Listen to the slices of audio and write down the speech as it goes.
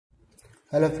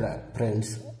Hello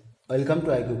friends, welcome to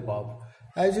IQ Pop.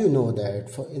 As you know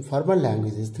that in formal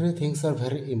languages, three things are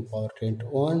very important.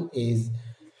 One is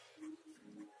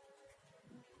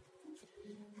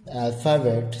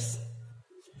alphabets,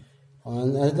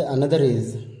 another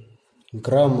is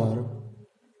grammar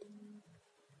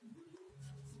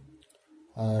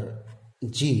or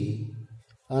G,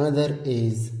 another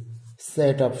is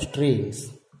set of strings,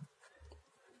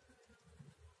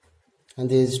 and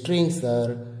these strings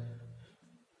are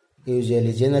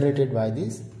usually generated by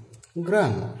this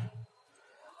grammar.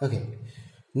 Okay,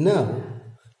 now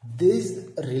this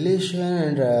relation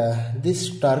and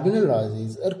these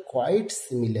terminologies are quite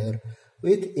similar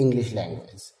with English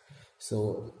language.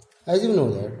 So as you know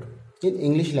that in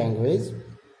English language,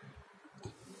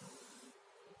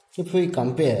 if we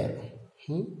compare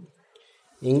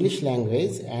English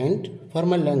language and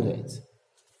formal language,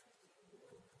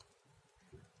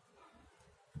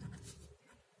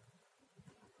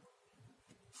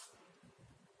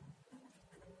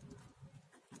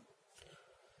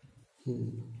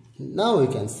 now we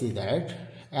can see that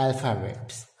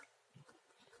alphabets.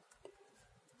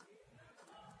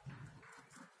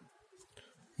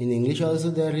 In English also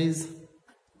there is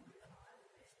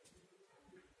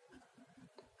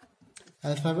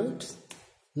alphabets.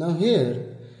 Now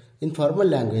here in formal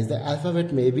language the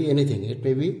alphabet may be anything. It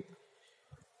may be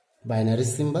binary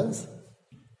symbols.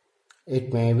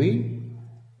 It may be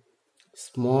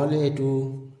small a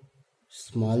to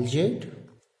small z.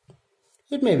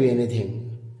 It may be anything.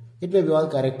 It may be all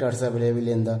characters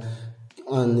available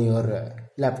on your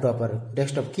laptop or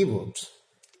desktop keyboards.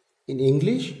 In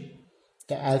English,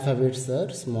 the alphabets are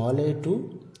small a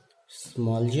to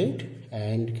small z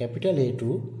and capital A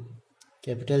to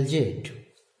capital Z.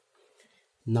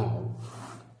 Now,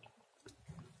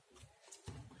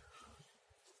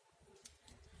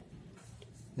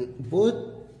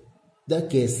 both the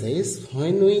cases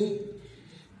when we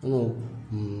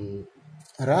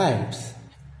write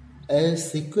a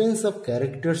sequence of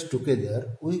characters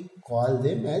together, we call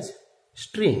them as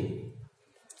string,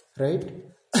 right?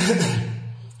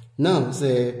 Now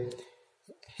say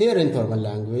here in formal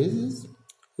languages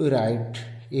we write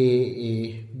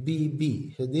a b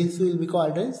b, so this will be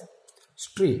called as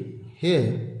string.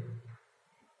 Here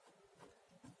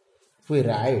if we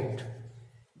write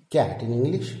cat in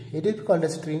English, it is called a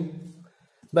string,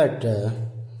 but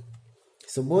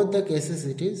so both the cases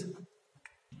it is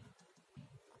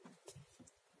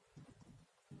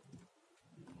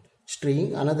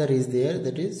string. Another is there,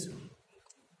 that is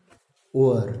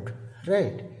word,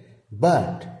 right?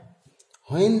 But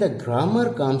when the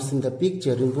grammar comes in the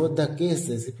picture in both the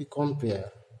cases, if we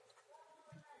compare,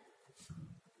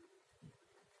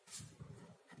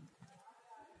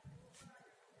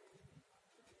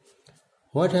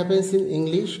 what happens in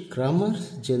English? Grammar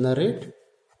generate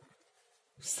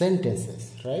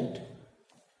sentences, right?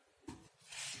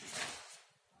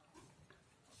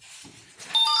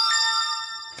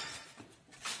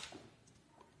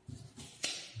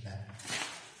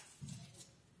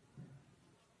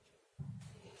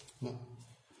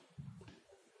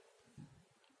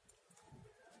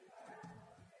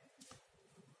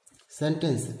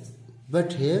 Sentences,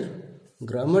 but here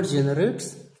grammar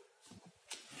generates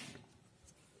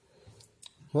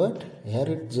what? Here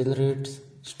it generates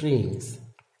strings,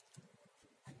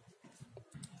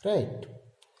 right?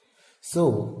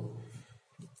 So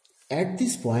at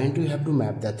this point we have to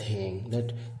map the thing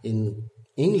that in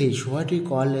English what we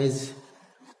call as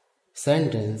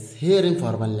sentence, here in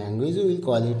formal language we will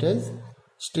call it as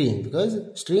string,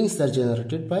 because strings are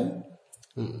generated by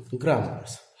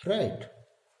grammars, right?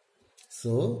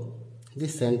 So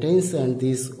this sentence and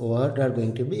this word are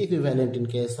going to be equivalent in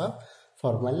case of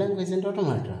formal language and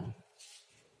automata.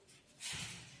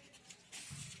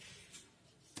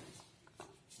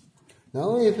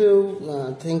 Now if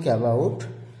you think about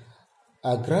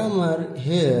a grammar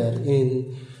here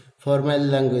in formal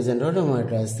language and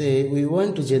automata, say we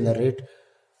want to generate,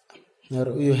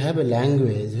 or you have a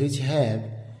language which have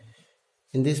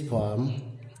in this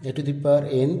form a to the power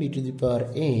n, b to the power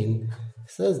n,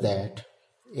 such that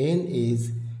n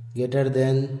is greater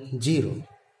than 0.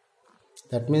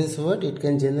 That means what? It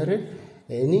can generate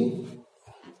any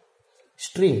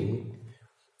string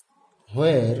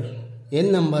where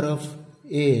n number of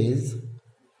a's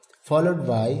followed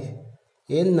by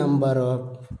n number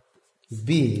of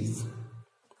b's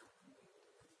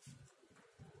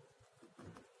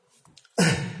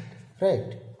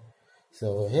right?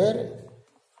 So here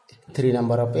 3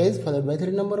 number of a's followed by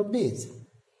 3 number of b's.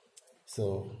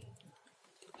 So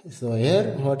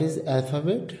here what is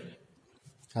alphabet?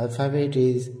 Alphabet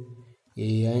is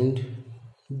A and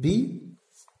B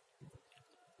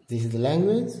This is the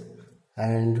language.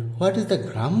 And what is the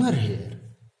grammar here?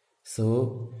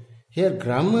 So here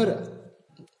grammar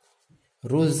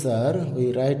rules are,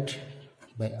 we write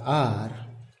by R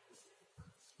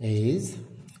is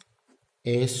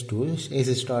S2,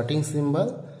 S starting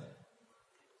symbol,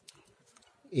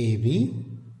 AB,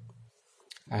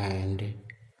 and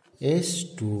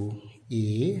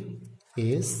S2A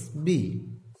is B.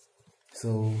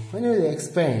 So when we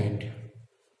expand,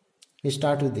 we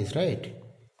start with this, right?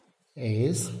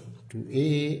 S to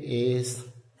A S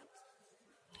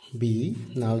B.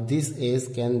 Now this S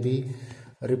can be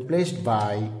replaced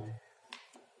by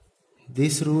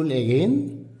this rule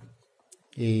again,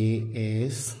 A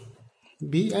S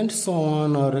B, and so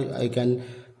on, or I can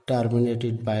terminate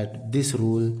it by this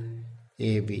rule,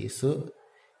 A B. So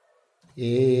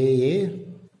A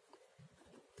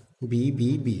B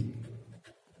B B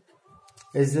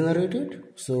is generated.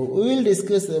 So we will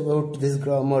discuss about these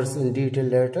grammars in detail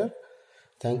later.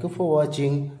 Thank you for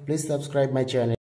watching. Please subscribe my channel.